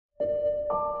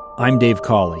I'm Dave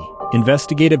Cawley,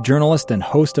 investigative journalist and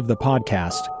host of the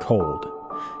podcast Cold.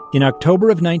 In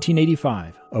October of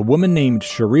 1985, a woman named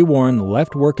Sheree Warren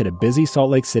left work at a busy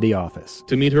Salt Lake City office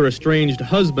to meet her estranged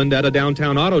husband at a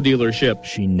downtown auto dealership.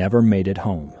 She never made it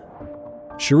home.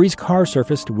 Sheree's car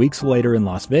surfaced weeks later in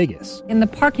Las Vegas. In the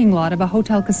parking lot of a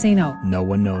hotel casino. No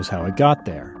one knows how it got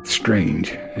there. Strange.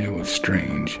 It was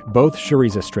strange. Both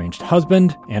Sheree's estranged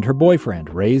husband and her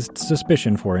boyfriend raised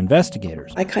suspicion for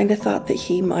investigators. I kind of thought that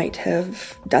he might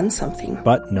have done something.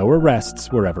 But no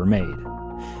arrests were ever made.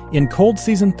 In Cold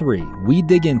Season 3, we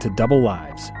dig into double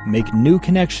lives, make new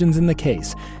connections in the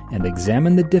case, and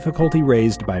examine the difficulty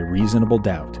raised by reasonable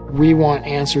doubt. We want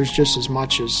answers just as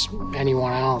much as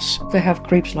anyone else. They have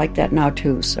creeps like that now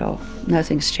too, so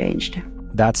nothing's changed.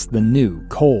 That's the new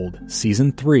Cold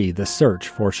Season 3, The Search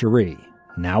for Sheree,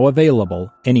 now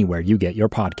available anywhere you get your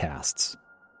podcasts.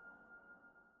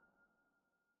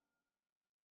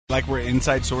 Like we're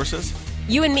inside sources?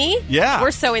 You and me? Yeah.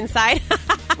 We're so inside.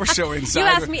 We're so inside. You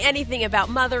ask me anything about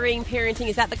mothering, parenting.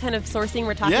 Is that the kind of sourcing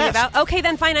we're talking Yes. about? Okay,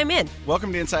 then fine, I'm in.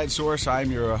 Welcome to Inside Source.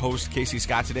 I'm your host, Casey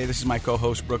Scott. Today, this is my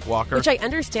co-host, Brooke Walker. Which I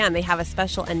understand they have a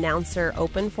special announcer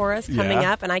open for us coming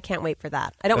up, and I can't wait for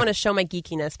that. I don't want to show my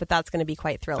geekiness, but that's going to be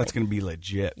quite thrilling. That's going to be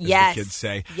legit, as yes. the kids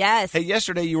say. Yes. Hey,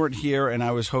 yesterday you weren't here, and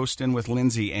I was hosting with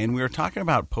Lindsay, and we were talking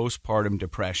about postpartum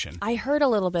depression. I heard a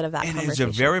little bit of that And conversation.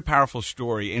 it's a very powerful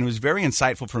story, and it was very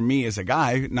insightful for me as a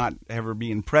guy, not ever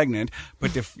being pregnant,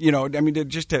 but to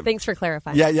Thanks for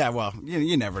clarifying. Yeah. Well,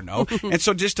 you never know. And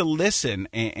so just to listen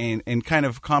and kind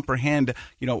of comprehend,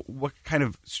 what kind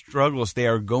of struggles they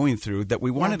are going through that we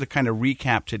wanted to kind of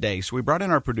recap today. So we brought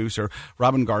in our producer,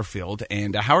 Robin Garfield.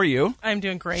 And how are you? I'm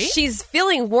doing great. She's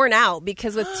feeling worn out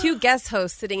because with two guest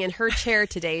hosts sitting in her chair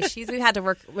today, we had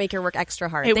to make her work extra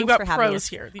hard. Hey, Thanks we've got for having pros us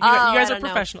here. You I guys are don't know.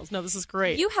 professionals. No, this is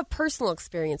great. You have personal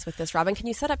experience with this, Robin. Can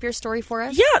you set up your story for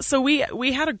us? Yeah, so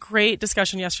we had a great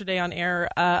discussion yesterday on air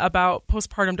about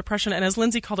postpartum depression, and as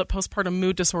Lindsay called it, postpartum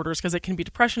mood disorders, because it can be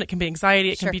depression, it can be anxiety,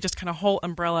 it can be just kind of whole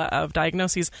umbrella of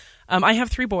diagnoses. I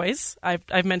have 3 boys.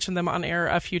 I've mentioned them on air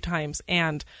a few times,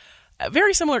 and a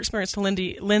very similar experience to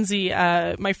Lindsay.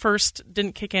 My first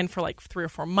didn't kick in for like 3 or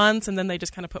 4 months, and then they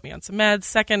just kind of put me on some meds.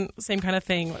 Second, same kind of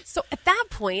thing. So at that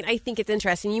point, I think it's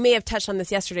interesting. You may have touched on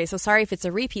this yesterday, so sorry if it's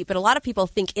a repeat, but a lot of people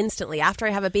think instantly, after I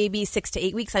have a baby, 6 to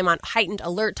 8 weeks, I'm on heightened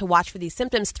alert to watch for these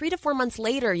symptoms. 3 to 4 months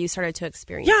later, you started to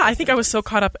experience Yeah, I think I was so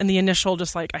caught up in the initial,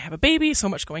 just like, I have a baby, so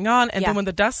much going on. And Yeah. then when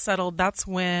the dust settled, that's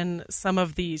when some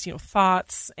of these,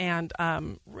 thoughts and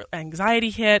anxiety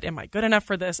hit. Am I good enough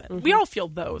for this? And we all feel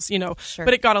those, Sure.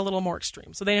 but it got a little more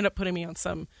extreme. So they ended up putting me on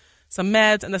some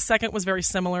meds. And the second was very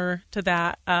similar to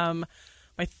that.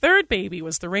 My third baby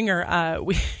was the ringer.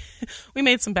 We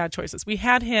made some bad choices. We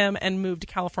had him and moved to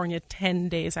California 10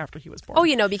 days after he was born.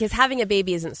 Oh, because having a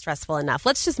baby isn't stressful enough.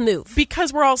 Let's just move.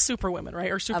 Because we're all superwomen, right?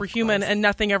 Or superhuman, course. and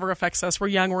nothing ever affects us. We're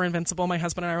young, we're invincible. My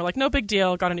husband and I were like, no big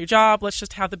deal. Got a new job. Let's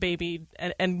just have the baby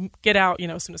and get out,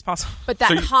 as soon as possible. But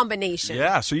that combination.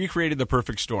 Yeah, so you created the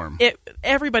perfect storm.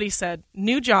 Everybody said,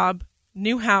 new job,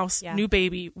 new house, Yeah. new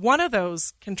baby. One of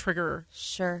those can trigger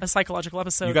Sure. a psychological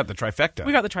episode. You got the trifecta.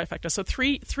 We got the trifecta. So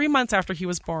three months after he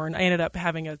was born, I ended up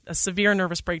having a severe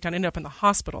nervous breakdown, ended up in the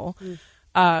hospital,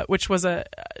 which was a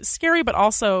scary, but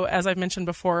also, as I've mentioned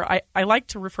before, I like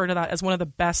to refer to that as one of the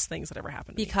best things that ever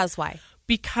happened to me. Because why?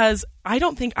 Because I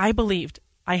don't think I believed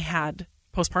I had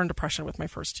postpartum depression with my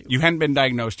first 2. You hadn't been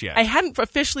diagnosed yet. I hadn't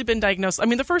officially been diagnosed. I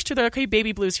mean, the first 2, they're okay,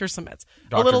 baby blues, here's some meds.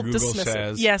 Dr. A little Google dismissive.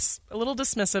 says. Yes, a little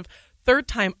dismissive. Third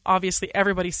time, obviously,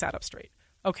 everybody sat up straight.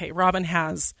 Okay, Robin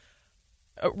has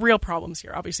real problems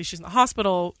here. Obviously, she's in the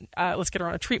hospital. Let's get her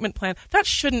on a treatment plan. That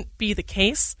shouldn't be the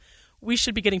case. We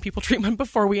should be getting people treatment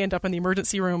before we end up in the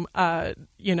emergency room,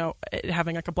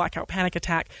 having like a blackout panic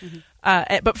attack.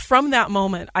 But from that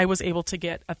moment, I was able to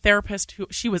get a therapist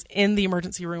she was in the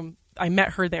emergency room. I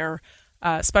met her there.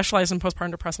 Specialized in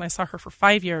postpartum depression. I saw her for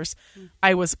 5 years.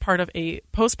 I was part of a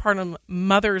postpartum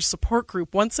mothers support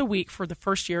group once a week for the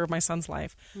first year of my son's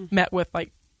life. Met with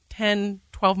like 10,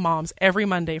 12 moms every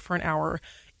Monday for an hour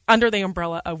under the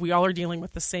umbrella of we all are dealing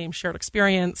with the same shared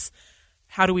experience.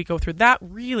 How do we go through that?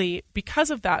 Really, because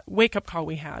of that wake-up call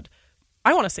we had,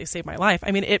 I want to say saved my life.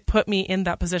 I mean, it put me in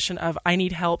that position of I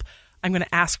need help. I'm going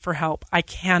to ask for help. I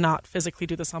cannot physically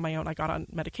do this on my own. I got on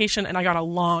medication and I got a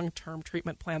long-term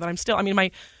treatment plan that I'm still,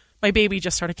 my baby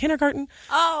just started kindergarten.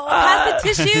 Oh, pass the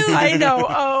tissue. I know.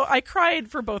 Oh, I cried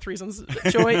for both reasons,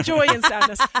 joy and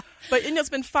sadness. But it's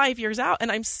been 5 years out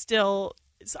and I still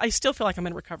feel like I'm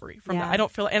in recovery from that. I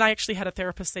don't feel, and I actually had a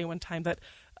therapist say one time that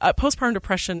postpartum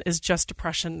depression is just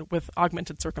depression with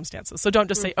augmented circumstances. So don't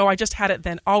just say, oh, I just had it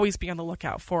then. Always be on the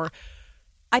lookout for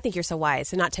I think you're so wise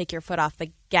to not take your foot off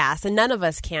the gas, and none of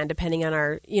us can, depending on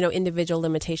our, individual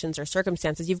limitations or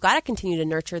circumstances. You've got to continue to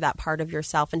nurture that part of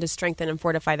yourself and to strengthen and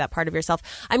fortify that part of yourself.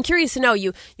 I'm curious to know,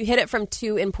 you hit it from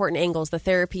two important angles, the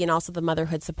therapy and also the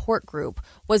motherhood support group.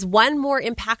 Was one more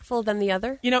impactful than the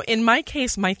other? In my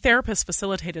case, my therapist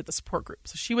facilitated the support group.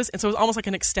 So it was almost like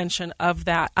an extension of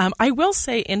that. I will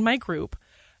say in my group,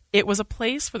 it was a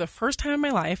place for the first time in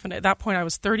my life, and at that point I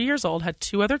was 30 years old, had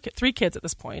three kids at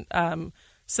this point,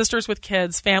 sisters with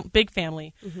kids, big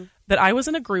family, that I was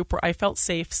in a group where I felt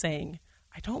safe saying,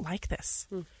 I don't like this.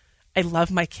 I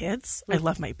love my kids. I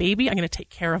love my baby. I'm going to take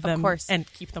care of them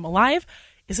and keep them alive.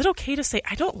 Is it okay to say,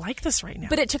 I don't like this right now?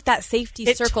 But it took that safety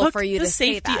circle for you to say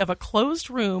that. It took the safety of a closed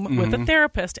room with a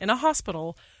therapist in a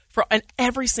hospital, and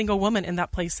every single woman in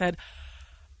that place said,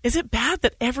 is it bad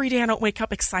that every day I don't wake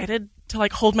up excited to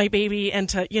hold my baby and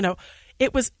to,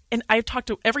 it was, and I've talked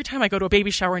to, every time I go to a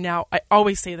baby shower now, I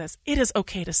always say this, it is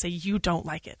okay to say you don't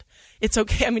like it. It's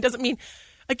okay. I mean, it doesn't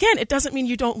mean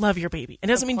you don't love your baby. It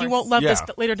doesn't mean you won't love this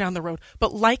later down the road,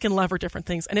 but like and love are different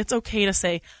things. And it's okay to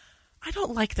say, I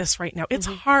don't like this right now. It's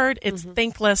hard. It's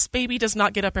thankless. Baby does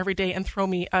not get up every day and throw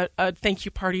me a thank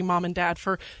you party, mom and dad,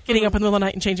 for getting up in the middle of the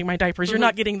night and changing my diapers. You're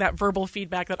not getting that verbal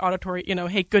feedback, that auditory,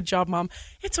 hey, good job, mom.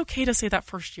 It's okay to say that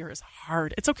first year is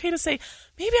hard. It's okay to say,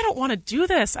 maybe I don't want to do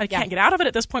this. I can't get out of it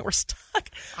at this point. We're stuck.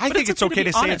 I think it's okay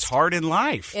to say it's hard in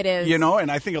life. It is.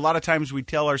 And I think a lot of times we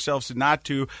tell ourselves not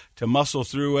to muscle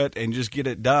through it and just get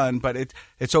it done. But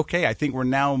it's okay. I think we're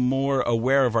now more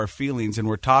aware of our feelings and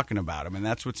we're talking about them. And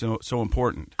that's what's so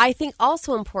important. I think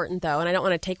also important, though, and I don't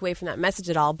want to take away from that message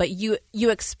at all, but you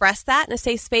express that in a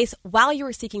safe space while you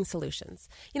were seeking solutions.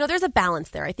 There's a balance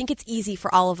there. I think it's easy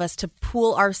for all of us to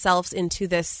pool ourselves into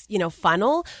this,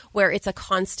 funnel where it's a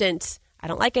constant, I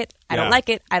don't like it, I don't like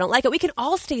it, I don't like it. We can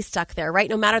all stay stuck there, right?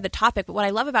 No matter the topic. But what I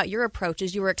love about your approach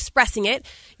is you were expressing it.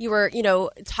 You were,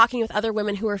 talking with other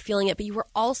women who were feeling it, but you were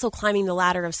also climbing the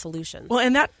ladder of solutions. Well,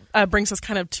 and that brings us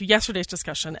kind of to yesterday's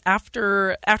discussion.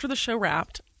 After the show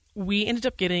wrapped, we ended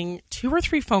up getting 2 or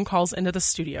 3 phone calls into the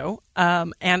studio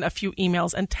and a few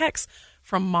emails and texts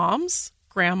from moms,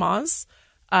 grandmas,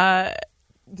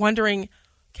 wondering,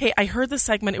 okay, I heard this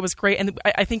segment. It was great. And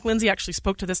I think Lindsay actually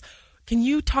spoke to this. Can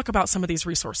you talk about some of these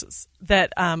resources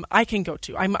that I can go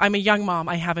to? I'm a young mom.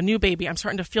 I have a new baby. I'm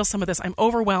starting to feel some of this. I'm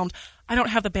overwhelmed. I don't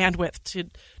have the bandwidth to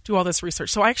do all this research.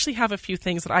 So I actually have a few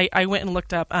things that I went and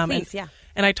looked up. Please,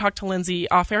 and I talked to Lindsay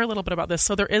off air a little bit about this.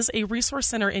 So there is a resource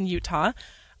center in Utah.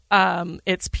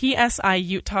 It's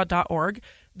psiutah.org.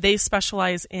 They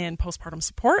specialize in postpartum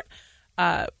support,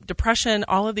 depression,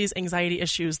 all of these anxiety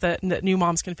issues that new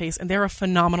moms can face, and they're a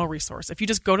phenomenal resource. If you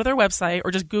just go to their website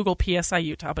or just Google PSI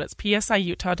Utah, but it's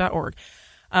psiutah.org,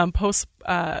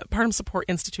 Postpartum Support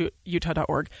Institute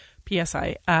Utah.org,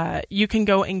 PSI, you can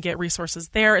go and get resources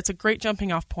there. It's a great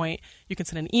jumping off point. You can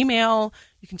send an email.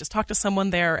 You can just talk to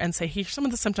someone there and say, hey, here's some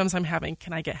of the symptoms I'm having.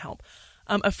 Can I get help?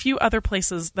 A few other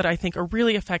places that I think are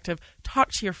really effective,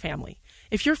 talk to your family.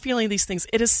 If you're feeling these things,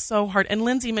 it is so hard. And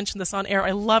Lindsay mentioned this on air.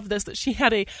 I love this, that she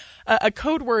had a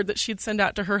code word that she'd send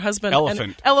out to her husband.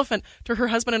 Elephant to her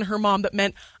husband and her mom that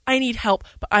meant, I need help,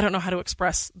 but I don't know how to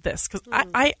express this. Because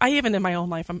I even in my own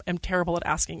life, I'm terrible at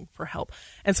asking for help.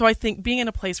 And so I think being in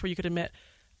a place where you could admit,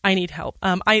 I need help.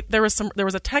 There was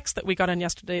a text that we got in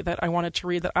yesterday that I wanted to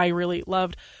read that I really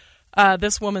loved.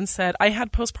 This woman said, I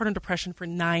had postpartum depression for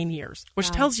 9 years,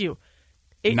 which tells you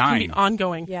it can be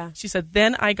ongoing. Yeah. She said,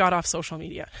 then I got off social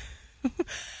media.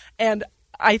 And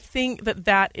I think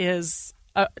that is,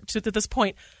 to this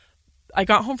point, I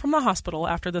got home from the hospital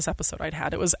after this episode I'd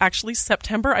had. It was actually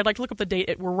September. I'd like to look up the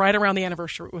date. We're right around the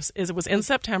anniversary. It was in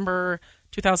September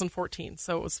 2014.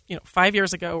 So it was 5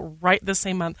 years ago, right this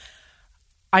same month.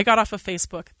 I got off of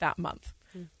Facebook that month.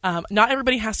 Not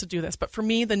everybody has to do this, but for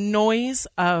me, the noise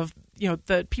of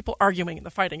the people arguing and the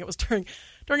fighting, it was during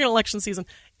an election season,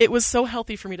 it was so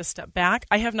healthy for me to step back.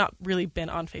 I have not really been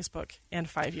on Facebook in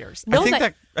 5 years.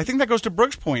 I think that goes to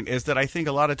Brooke's point, is that I think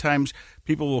a lot of times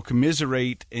people will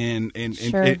commiserate in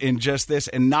just this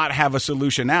and not have a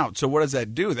solution out. So what does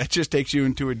that do? That just takes you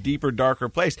into a deeper, darker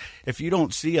place. If you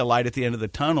don't see a light at the end of the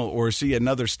tunnel or see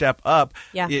another step up,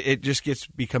 it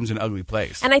just becomes an ugly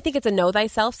place. And I think it's a know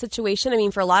thyself situation. I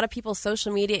mean, for a lot of people,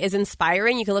 social media is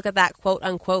inspiring. You can look at that quote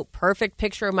unquote perfect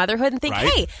picture of motherhood and think,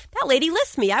 hey, that lady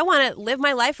lists me. I want to live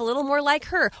my life a little more like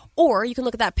her. Or you can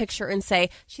look at that picture and say,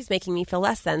 she's making me feel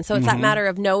less than. So it's that matter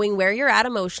of knowing where you're at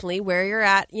emotionally, where you're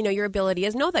at, your ability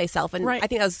is know thyself. And I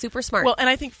think that was super smart. Well, and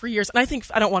I think for years, and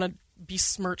I don't want to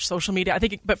besmirch social media.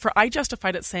 I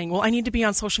justified it saying, well, I need to be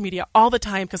on social media all the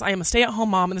time because I am a stay-at-home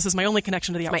mom and this is my only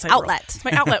connection to the outside world. Outlet. It's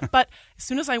my outlet. But as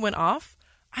soon as I went off,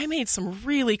 I made some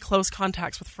really close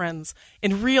contacts with friends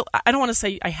in real. I don't want to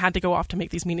say I had to go off to make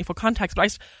these meaningful contacts,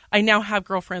 but I now have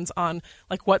girlfriends on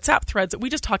like WhatsApp threads that we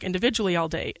just talk individually all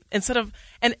day instead of.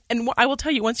 And I will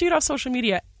tell you, once you get off social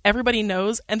media, everybody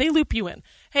knows and they loop you in.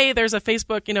 Hey, there's a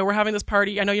Facebook, we're having this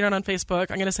party. I know you're not on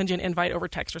Facebook. I'm going to send you an invite over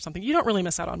text or something. You don't really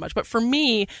miss out on much. But for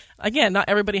me, again, not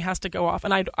everybody has to go off.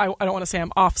 And I don't want to say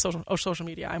I'm off social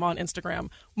media. I'm on Instagram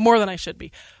more than I should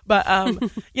be. But,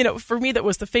 for me, that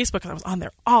was the Facebook because I was on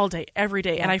there all day, every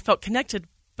day. And I felt connected,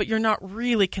 but you're not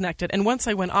really connected. And once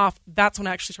I went off, that's when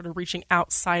I actually started reaching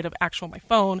outside of my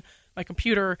phone, my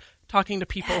computer, talking to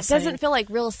people. It doesn't feel like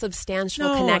real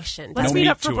substantial connection. Let's meet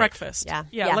up for breakfast.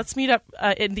 Yeah. Let's meet up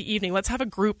in the evening. Let's have a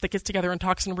group that gets together and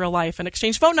talks in real life and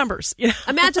exchange phone numbers.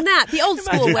 Imagine that, the old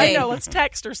school way. I know. Let's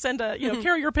text or send a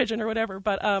carrier pigeon or whatever.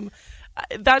 But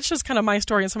that's just kind of my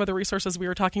story and some of the resources we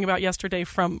were talking about yesterday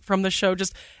from the show.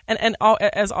 Just and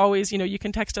as always, you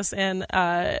can text us in.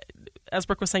 As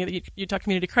Brooke was saying, the Utah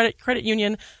Community Credit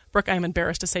Union. Brooke, I'm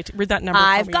embarrassed to say, read that number for me.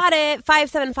 I've got it,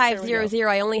 57500.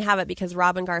 I only have it because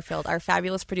Robin Garfield, our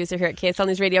fabulous producer here at KSL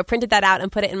News Radio, printed that out and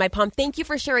put it in my palm. Thank you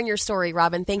for sharing your story,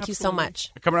 Robin. Thank you so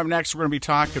much. Coming up next, we're going to be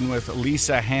talking with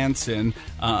Lisa Hansen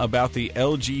about the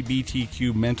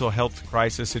LGBTQ mental health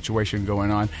crisis situation going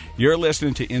on. You're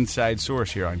listening to Inside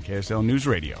Source here on KSL News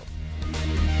Radio.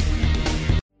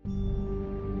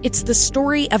 It's the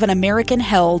story of an American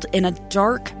held in a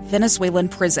dark Venezuelan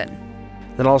prison.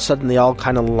 Then all of a sudden they all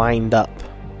kind of lined up.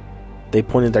 They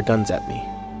pointed their guns at me.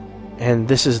 And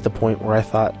this is the point where I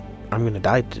thought, I'm going to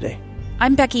die today.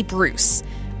 I'm Becky Bruce.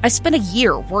 I spent a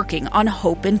year working on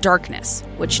Hope in Darkness,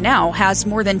 which now has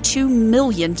more than 2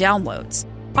 million downloads.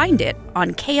 Find it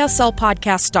on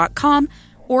kslpodcast.com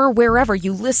or wherever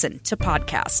you listen to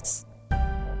podcasts.